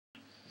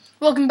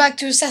Welcome back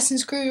to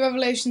Assassin's Creed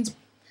Revelations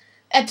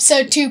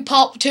Episode 2,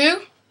 Part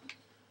 2.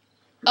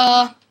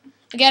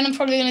 Again, I'm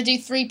probably going to do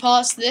 3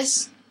 parts to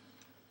this.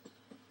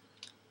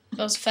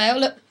 That was a fail.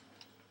 Look.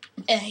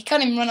 He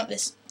can't even run up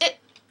this.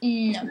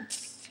 No.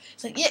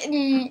 It's like,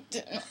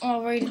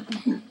 oh, right.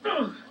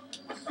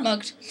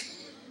 Mugged.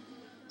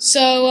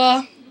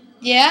 So,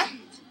 yeah.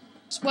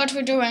 That's what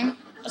we're doing.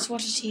 That's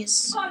what it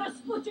is.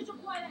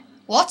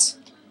 What?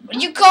 What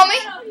did you call me?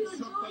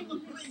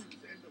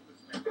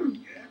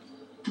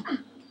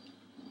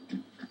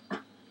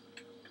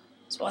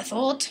 That's what I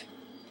thought.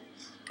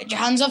 Get your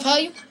hands off her,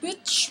 you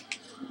bitch.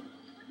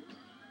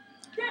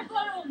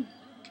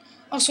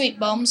 Oh, sweet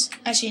bombs.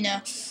 Actually,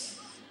 no.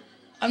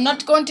 I'm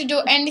not going to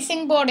do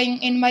anything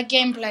boring in my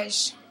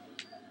gameplays.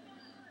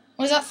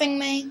 What does that thing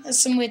mean? There's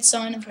some weird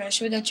sign up here.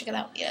 Should we go check it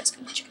out? Yeah, let's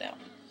go check it out.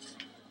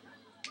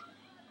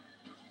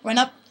 Run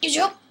up, you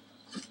jump.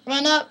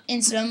 Run up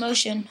in slow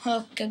motion.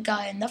 Hook a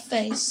guy in the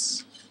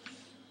face.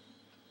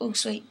 Oh,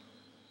 sweet.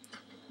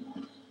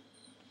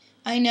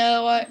 I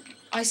know.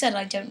 I said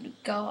I don't do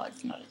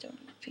guards, not I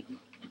don't do people.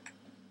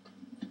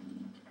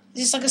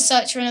 Is this like a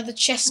search for another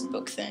chest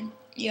book thing?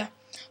 Yeah.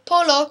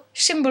 Polo,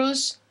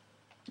 symbols,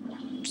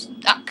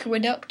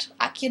 aqueduct.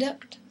 I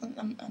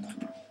don't know.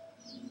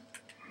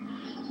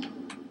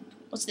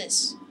 What's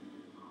this?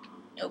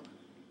 Nope.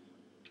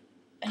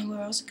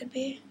 Anywhere else it could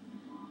be?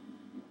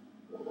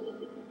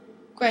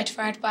 Great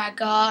fight by a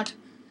guard.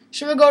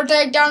 Should we go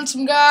take down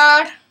some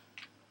guard?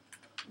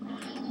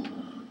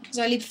 Is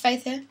there a leap of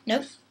faith here?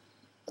 Nope.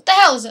 What the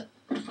hell is it?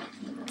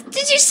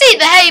 Did you see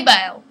the hay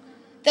bale?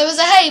 There was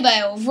a hay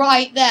bale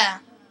right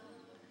there.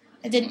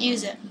 I didn't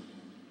use it.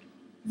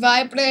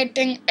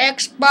 Vibrating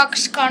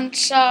Xbox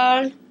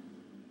console.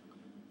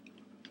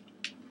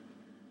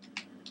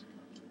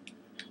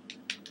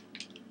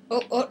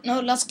 Oh,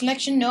 no, lost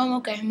connection. No, I'm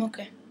okay. I'm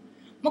okay.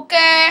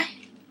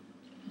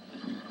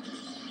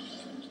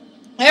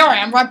 Here I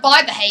am, right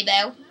by the hay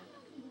bale.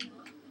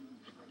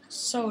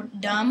 So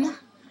dumb.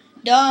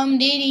 Dumb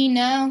diddy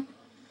now.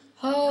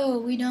 Oh,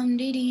 we dumb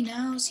diddy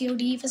now.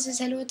 COD versus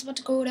hello, it's about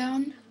to go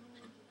down.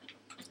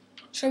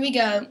 Shall we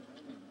go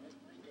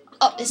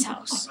up this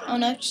house? Oh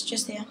no, it's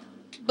just here.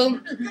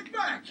 Boom.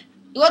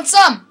 You want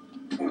some?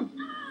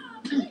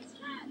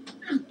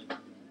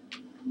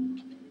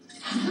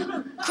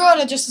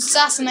 Crawler just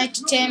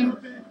assassinated him.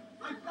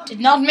 Did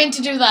not mean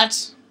to do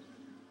that.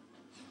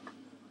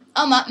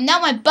 Oh my! Now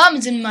my bum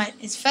is in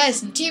his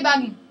face and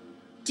teabagging.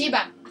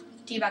 Teabag.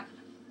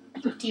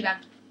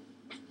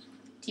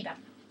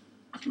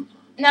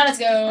 Now let's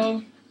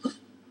go.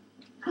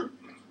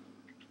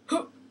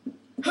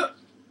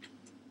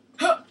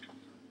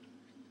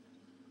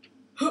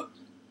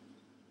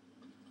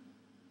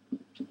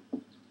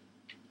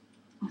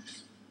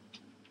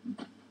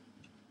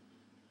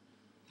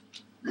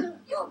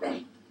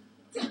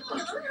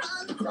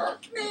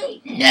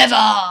 Never!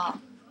 I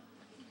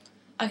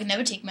could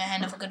never take my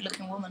hand off a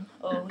good-looking woman.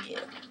 Oh, yeah.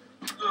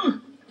 I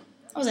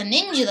was a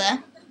ninja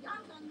there.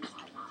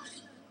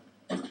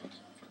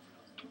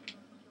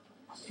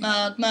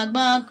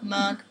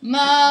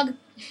 Mug.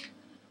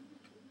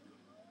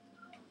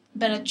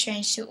 Better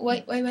change to...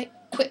 Wait.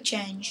 Quick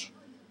change.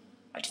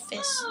 Right,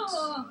 fists.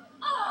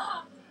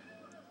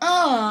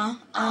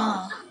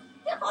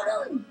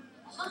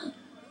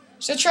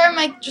 So try and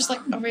make just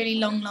like a really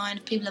long line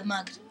of people have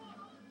mugged.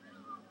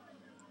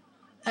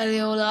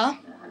 Aliola.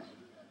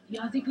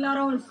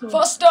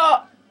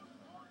 Faster!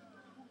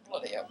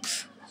 Bloody hell.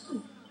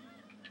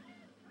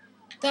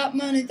 That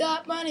money,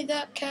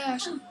 that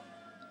cash.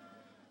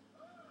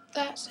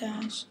 That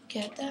cash.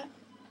 Get that.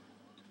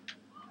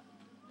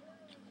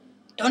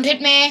 Don't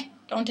hit me!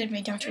 Don't you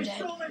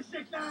dare.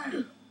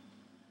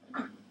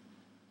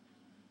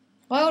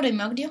 Why would I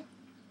mug you?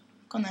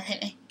 Come on,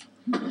 hit me.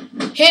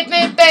 Hit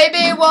me,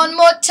 baby, one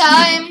more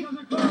time.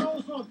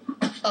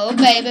 Oh,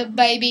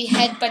 baby,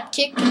 headbutt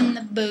kick in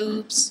the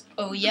boobs.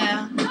 Oh,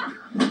 yeah.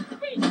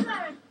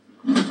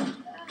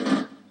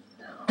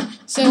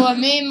 So,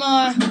 made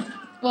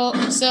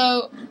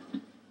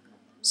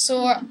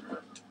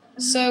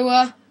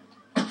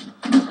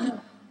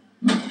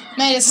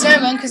a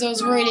snowman because I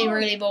was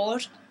really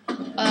bored.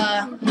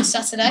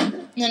 Saturday.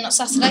 No, not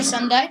Saturday,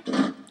 Sunday.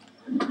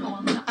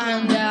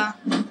 And,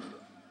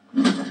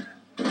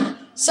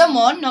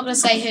 someone, not going to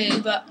say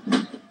who, but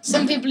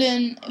some people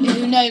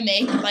who know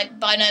me, like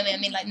by know me I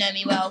mean like know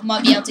me well,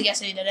 might be able to guess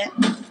who did it.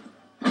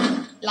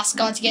 Last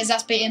guy to get his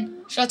ass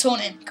beaten. Should I taunt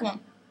him? Come on.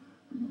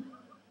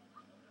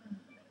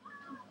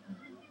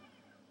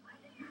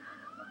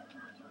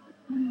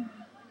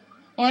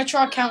 I want to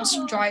try Counter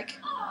Strike.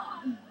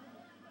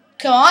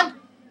 Come on.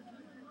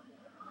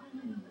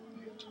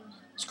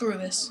 Screw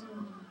this.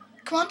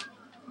 Come on.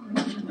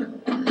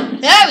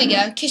 There we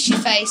go. Kiss your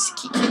face.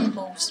 Kick you in the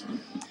balls.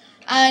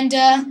 And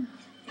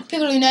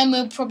people who know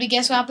me will probably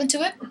guess what happened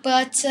to it,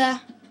 but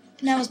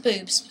now it's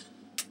boobs.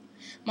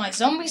 My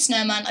zombie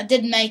snowman, I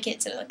did make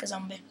it to look like a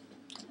zombie,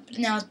 but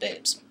now it's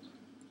boobs.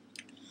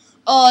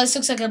 Oh, this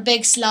looks like a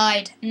big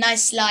slide.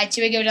 Nice slide.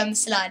 Should we go down the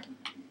slide?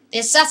 The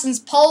assassin's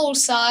pole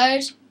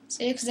side.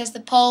 See, because there's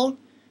the pole.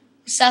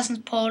 Assassin's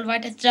pole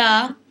right at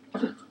there.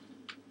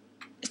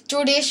 Let's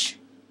do this.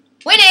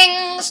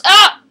 Winnings!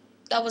 Ah!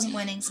 That wasn't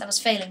winnings, that was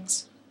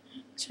failings.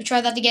 Should we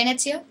try that again,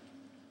 Ezio?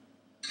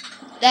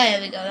 There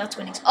we go, that's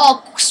winnings.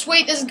 Oh,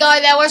 sweet, there's a guy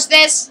there, what's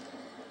this?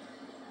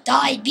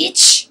 Die,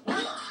 bitch!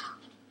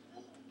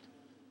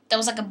 That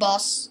was like a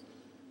boss.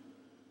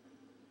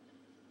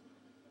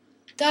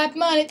 That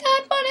money,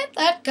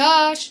 that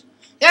cash.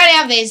 They already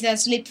have these,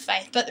 there's leap of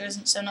faith, but there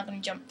isn't, so I'm not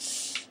going to jump.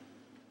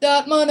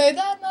 That money,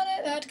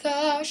 that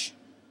cash.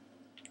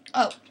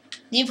 Oh,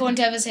 viewpoint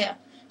over's here.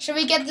 Shall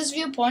we get this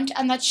viewpoint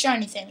and that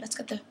shiny thing? Let's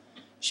get the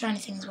shiny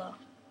thing as well.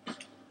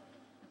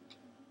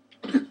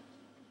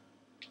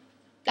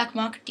 Black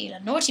market dealer,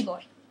 naughty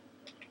boy.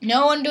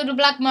 No one do the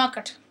black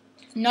market.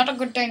 Not a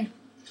good thing.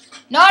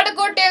 Not a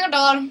good thing at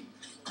all.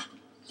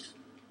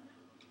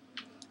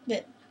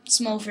 Bit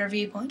small for a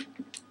viewpoint.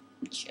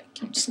 Check.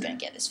 I'm just gonna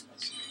get this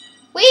first.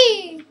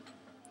 Whee!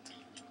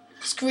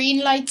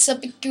 Screen lights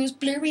up, it goes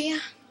blurry.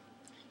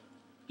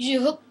 Use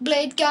your hook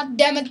blade,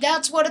 goddammit,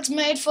 that's what it's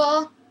made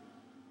for.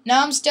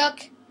 Now I'm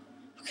stuck.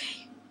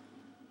 Okay.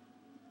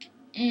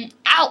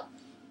 Ow!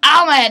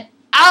 Ow my head!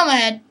 Ow my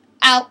head!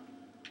 Ow!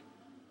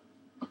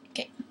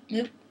 Okay,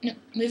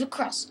 move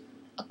across.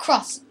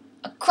 Across.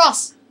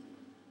 Across.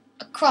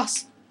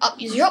 Across. Up,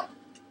 use your hook.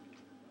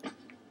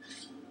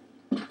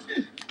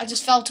 I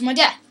just fell to my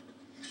death.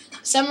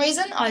 For some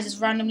reason, I just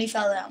randomly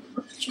fell down.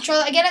 Should we try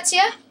that again,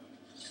 Ezio?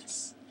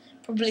 Yes.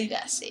 Probably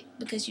that's it,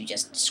 because you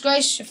just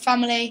disgraced your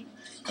family,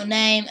 your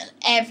name, and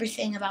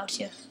everything about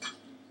you.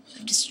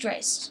 You've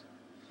disgraced.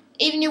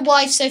 Even your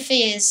wife,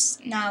 Sophia, is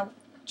now,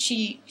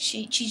 she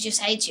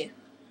just hates you.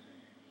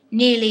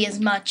 Nearly as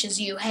much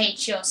as you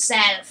hate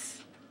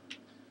yourself.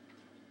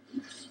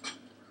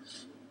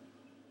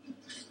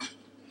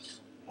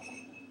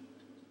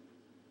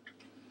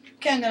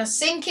 Okay, I'm going to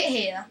sink it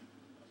here.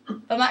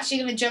 But I'm actually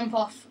going to jump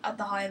off at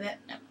the high bit.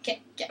 No,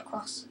 get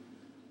across.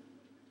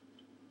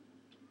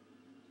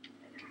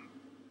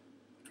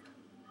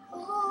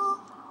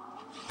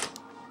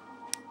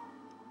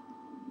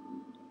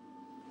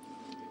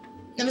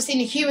 Never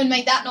seen a human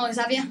make that noise,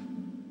 have you?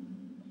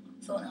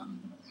 Thought not.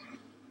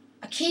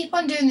 I keep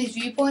on doing these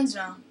viewpoints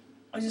now.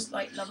 I just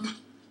love them.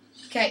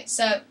 Okay,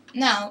 so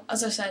now,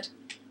 as I said,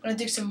 I'm going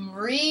to do some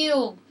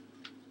real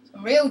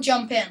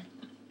jump in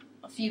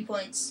of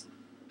viewpoints.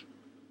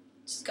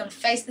 Just got to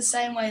face the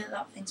same way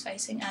that thing's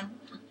facing, and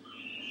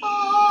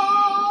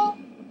oh,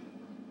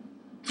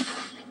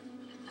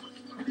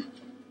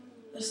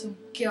 there's some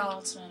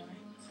guards now.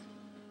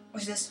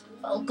 What's this?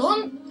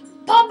 Falcon?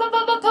 Pop, pop,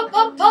 pop, pop,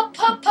 pop, pop,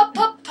 pop, pop,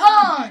 pop,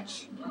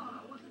 punch!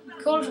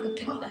 Cool if I could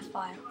pick up that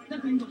fire.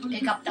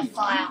 Pick up the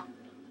fire.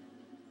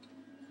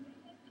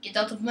 Get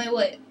out of my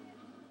way.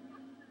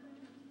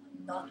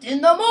 Not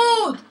in the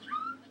mood!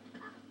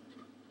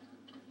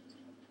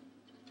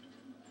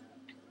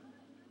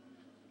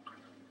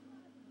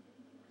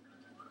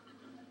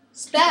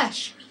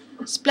 Splash!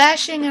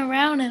 Splashing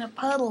around in a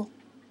puddle.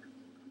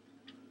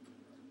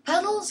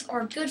 Puddles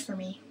are good for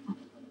me.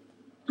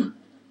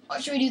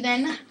 What should we do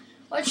then?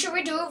 What should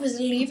we do with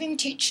the leaving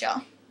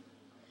teacher?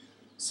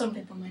 Some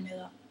people may know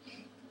that.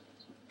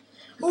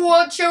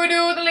 What should we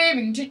do with the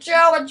leaving teacher?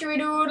 What should we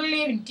do with the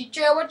leaving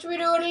teacher? What should we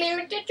do with the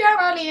leaving teacher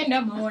early in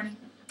the morning?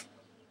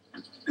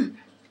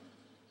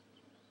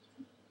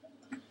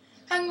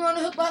 Hanging on a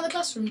hook behind the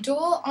classroom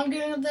door. I'm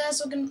going up there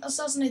so I can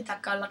assassinate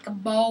that guy like a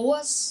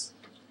boss.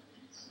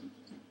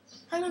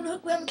 Hang on a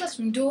hook behind the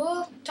classroom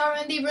door.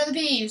 Tyrant deeper in the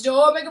peas.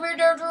 Door, make a weird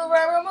door to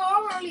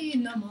more early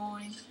in the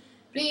morning.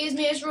 Please,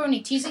 Miss Rooney,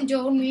 teasing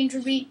don't mean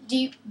to be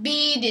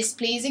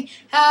displeasing.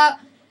 Help,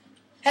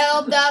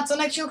 that's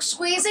an extra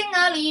squeezing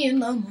early in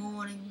the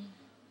morning.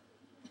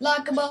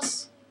 Like a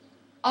boss.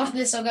 After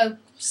this, I'll go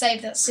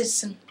save that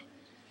citizen.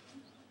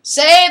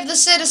 Save the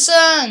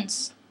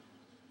citizens!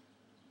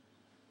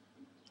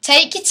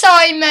 Take your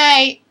time,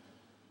 mate.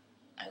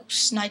 I'll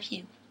snipe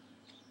you.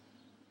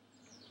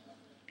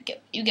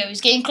 You go,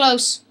 he's getting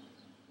close.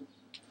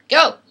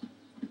 Go!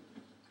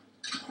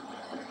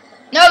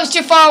 No, it's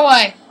too far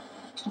away.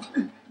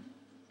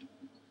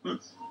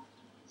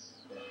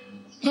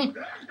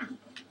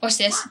 What's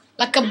this?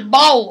 Like a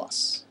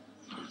boss.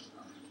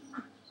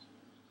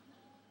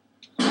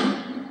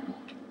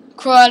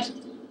 Crud.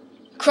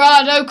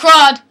 Crud, oh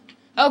crud.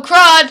 Oh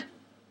crud.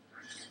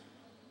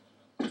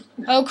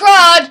 Oh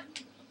crud.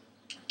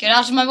 Get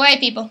out of my way,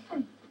 people.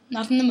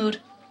 Not in the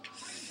mood.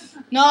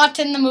 Not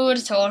in the mood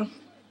at all.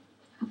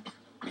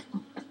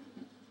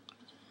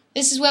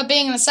 This is where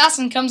being an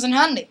assassin comes in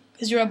handy,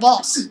 because you're a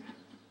boss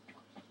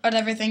at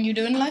everything you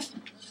do in life.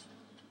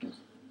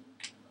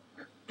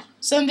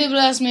 Some people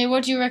ask me,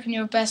 what do you reckon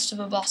you're best of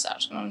a boss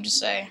at? And I'm just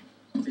saying,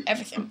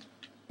 everything.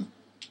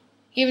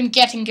 Even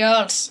getting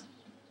girls.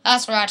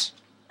 That's right.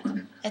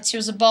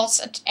 Ezio's a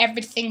boss at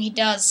everything he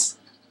does.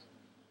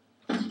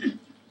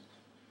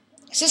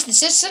 Assist the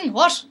citizen?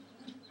 What?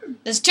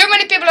 There's too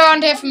many people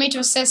around here for me to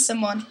assist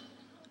someone.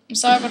 I'm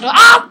sorry, but...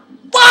 Ah!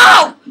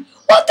 Wow!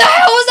 What the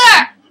hell was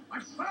that?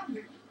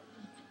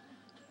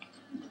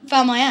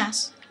 Found my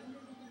ass.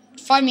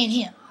 Find me in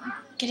here.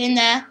 Get in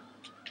there.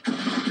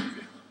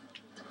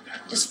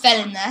 just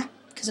fell in there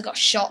because I got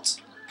shot.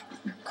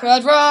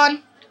 Crowd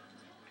run!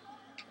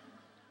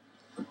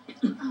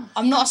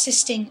 I'm not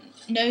assisting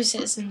no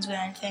citizens with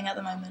anything at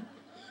the moment.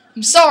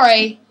 I'm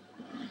sorry.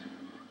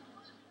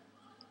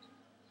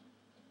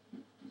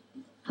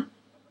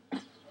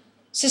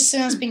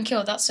 Citizen has been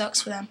killed. That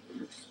sucks for them.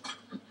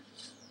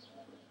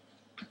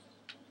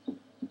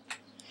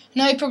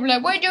 Now you're probably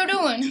like, what are you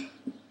doing?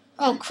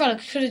 Oh crud, I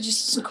could have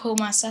just called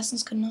my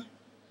assassins, couldn't I?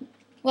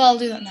 Well, I'll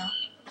do that now.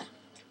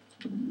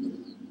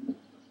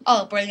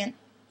 Oh, brilliant.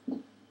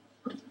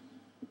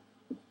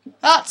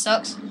 That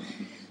sucks.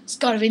 There's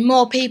got to be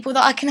more people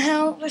that I can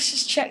help. Let's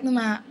just check the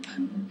map.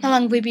 How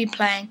long have we been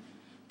playing?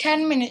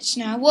 10 minutes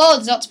now. Whoa,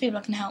 there's lots of people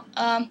I can help.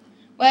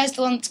 Where's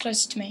the one that's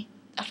closest to me?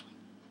 That one.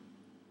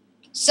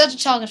 Set a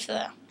target for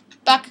there.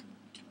 Back.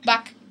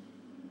 Back.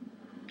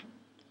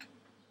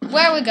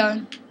 Where are we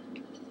going?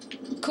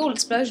 Cool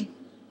explosion.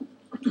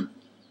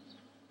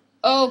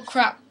 Oh,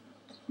 crap.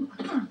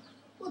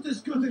 What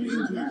is cutting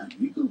into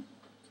illegal?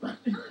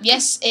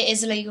 Yes, it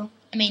is illegal.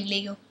 I mean,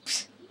 legal.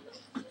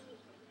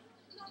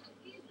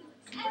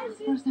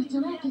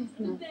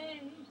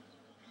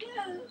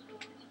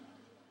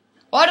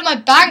 Why do my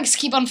banks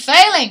keep on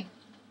failing?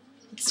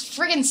 It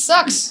friggin'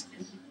 sucks.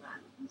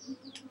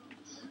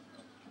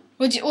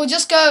 We'll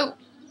just go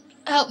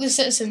help the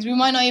citizens. We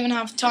might not even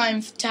have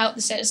time to help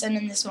the citizen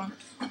in this one.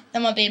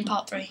 That might be in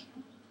part 3.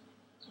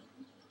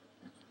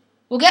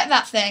 We'll get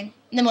that thing,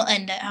 and then we'll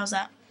end it. How's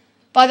that?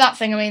 By that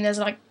thing, I mean there's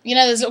like, you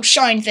know, there's little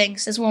shine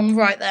things. There's one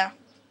right there.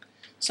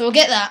 So we'll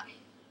get that.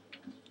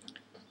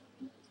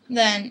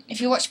 Then, if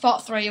you watch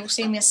part 3, you'll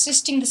see me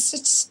assisting the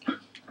citizen.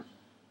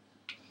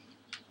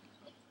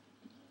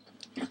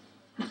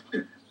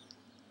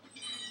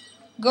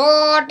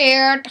 Got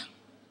it.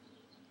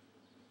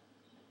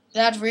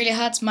 That really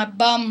hurts my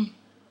bum.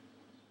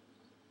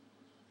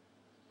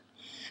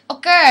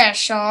 Okay,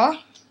 so.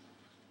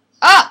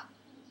 Ah!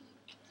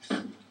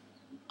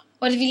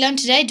 What have you learned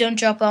today? Don't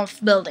drop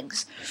off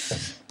buildings.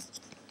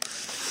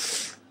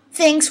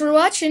 Thanks for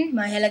watching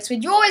my hair looks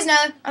weird. You always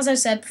know, as I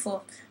said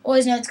before,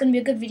 always know it's going to be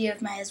a good video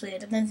if my hair's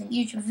weird. I don't think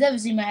YouTube has ever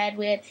seen my hair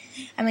weird.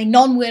 I mean,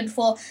 non-weird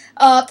before.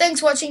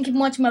 Thanks for watching. Keep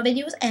watching my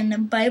videos,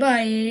 and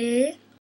bye-bye.